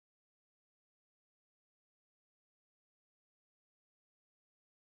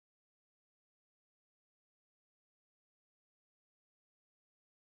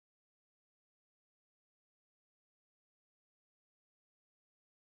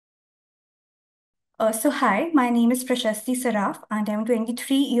Hi, my name is Prashasti Sarraf and I'm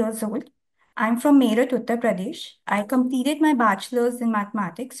 23 years old. I'm from Meerut, Uttar Pradesh. I completed my bachelor's in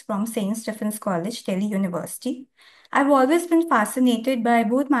mathematics from St. Stephen's College, Delhi University. I've always been fascinated by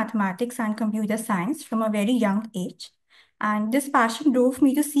both mathematics and computer science from a very young age. And this passion drove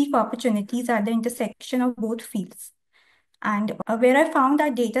me to seek opportunities at the intersection of both fields. And where I found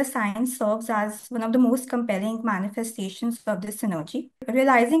that data science serves as one of the most compelling manifestations of this energy.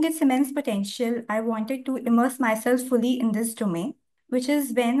 Realizing its immense potential, I wanted to immerse myself fully in this domain, which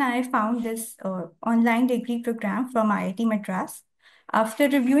is when I found this online degree program from IIT Madras. After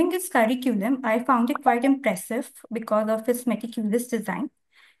reviewing its curriculum, I found it quite impressive because of its meticulous design.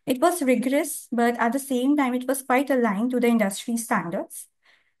 It was rigorous, but at the same time, it was quite aligned to the industry standards,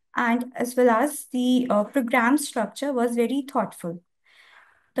 and as well as the program structure was very thoughtful.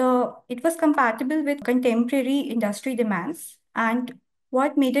 It was compatible with contemporary industry demands, and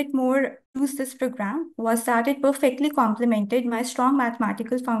what made it more use this program was that it perfectly complemented my strong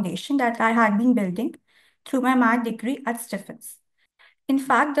mathematical foundation that I had been building through my math degree at Stephens. In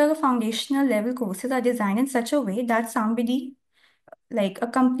fact, the foundational level courses are designed in such a way that somebody like a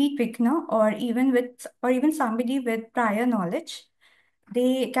complete beginner or even somebody with prior knowledge,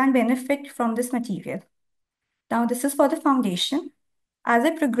 they can benefit from this material. Now, this is for the foundation. As I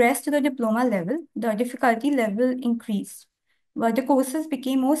progressed to the diploma level, the difficulty level increased, but the courses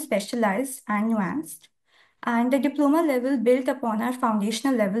became more specialized and nuanced. And the diploma level built upon our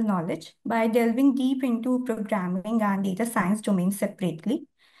foundational level knowledge by delving deep into programming and data science domains separately.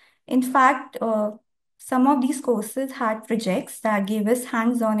 In fact, some of these courses had projects that gave us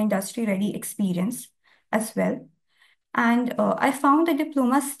hands-on industry-ready experience as well. And I found the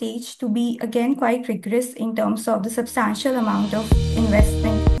diploma stage to be again quite rigorous in terms of the substantial amount of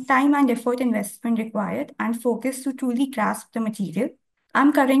investment, time and effort investment required, and focus to truly grasp the material.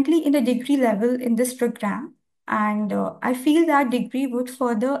 I'm currently in the degree level in this program, and I feel that degree would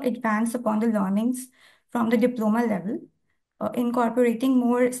further advance upon the learnings from the diploma level, incorporating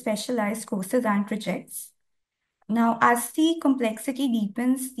more specialized courses and projects. Now, as the complexity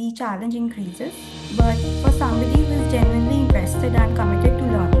deepens, the challenge increases. But for somebody who is genuinely interested and committed to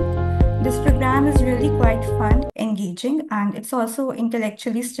learning, this program is really quite fun, engaging, and it's also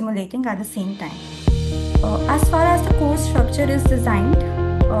intellectually stimulating at the same time. As far as the course structure is designed,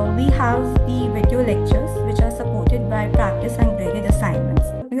 we have the video lectures, which are supported by practice and graded assignments.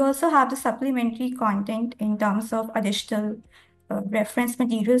 We also have the supplementary content in terms of additional reference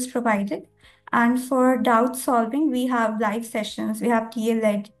materials provided. And for doubt solving, we have live sessions, we have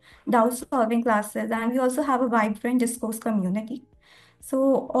TA-led doubt solving classes, and we also have a vibrant discourse community.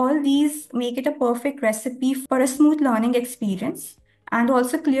 So all these make it a perfect recipe for a smooth learning experience and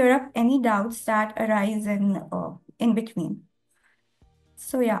also clear up any doubts that arise in between.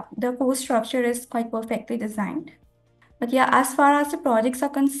 So yeah, the course structure is quite perfectly designed. But yeah, as far as the projects are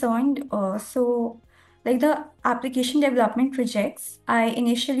concerned, like the application development projects, I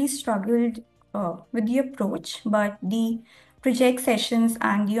initially struggled with the approach, but the project sessions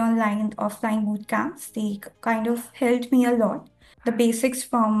and the online and offline boot camps, they kind of helped me a lot, the basics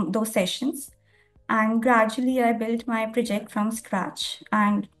from those sessions. And gradually I built my project from scratch,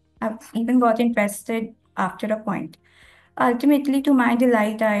 and I've even got interested after a point. Ultimately, to my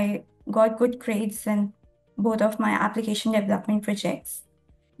delight, I got good grades in both of my application development projects.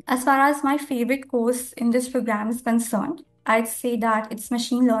 As far as my favorite course in this program is concerned, I'd say that it's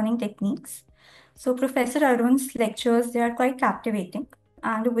machine learning techniques. So Professor Arun's lectures, they are quite captivating,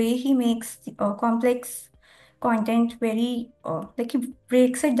 and the way he makes complex content very, like he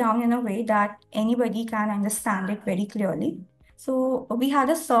breaks it down in a way that anybody can understand it very clearly. So we had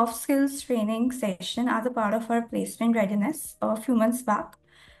a soft skills training session as a part of our placement readiness a few months back.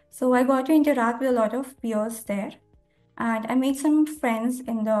 So I got to interact with a lot of peers there, and I made some friends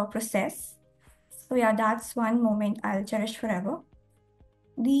in the process. So yeah, that's one moment I'll cherish forever.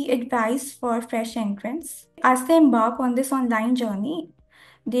 The advice for fresh entrants as they embark on this online journey,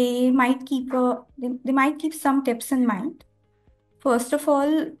 they might keep some tips in mind. First of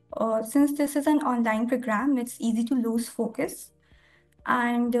all, since this is an online program, it's easy to lose focus,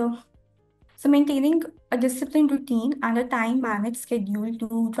 and so maintaining a disciplined routine and a time managed schedule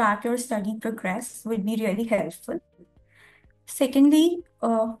to track your study progress would be really helpful. Secondly,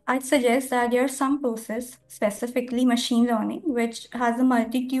 I'd suggest that there are some courses, specifically machine learning, which has a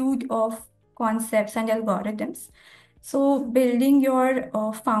multitude of concepts and algorithms. So building your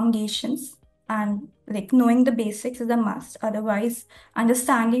foundations and like knowing the basics is a must. Otherwise,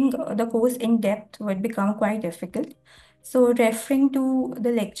 understanding the course in depth would become quite difficult. So referring to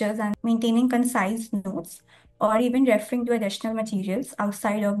the lectures and maintaining concise notes or even referring to additional materials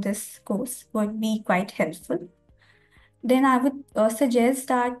outside of this course would be quite helpful. Then I would suggest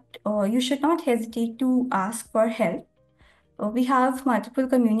that you should not hesitate to ask for help. We have multiple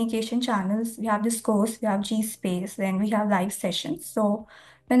communication channels. We have Discourse, we have G-Space, then we have live sessions. So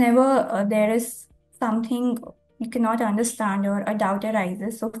whenever there is something you cannot understand or a doubt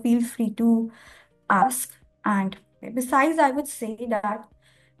arises, so feel free to ask. And besides, I would say that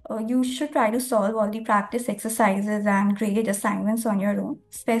you should try to solve all the practice exercises and graded assignments on your own,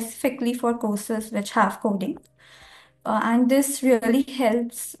 specifically for courses which have coding. And this really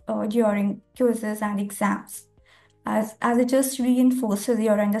helps during quizzes and exams, as it just reinforces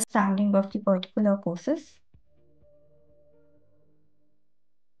your understanding of the particular courses.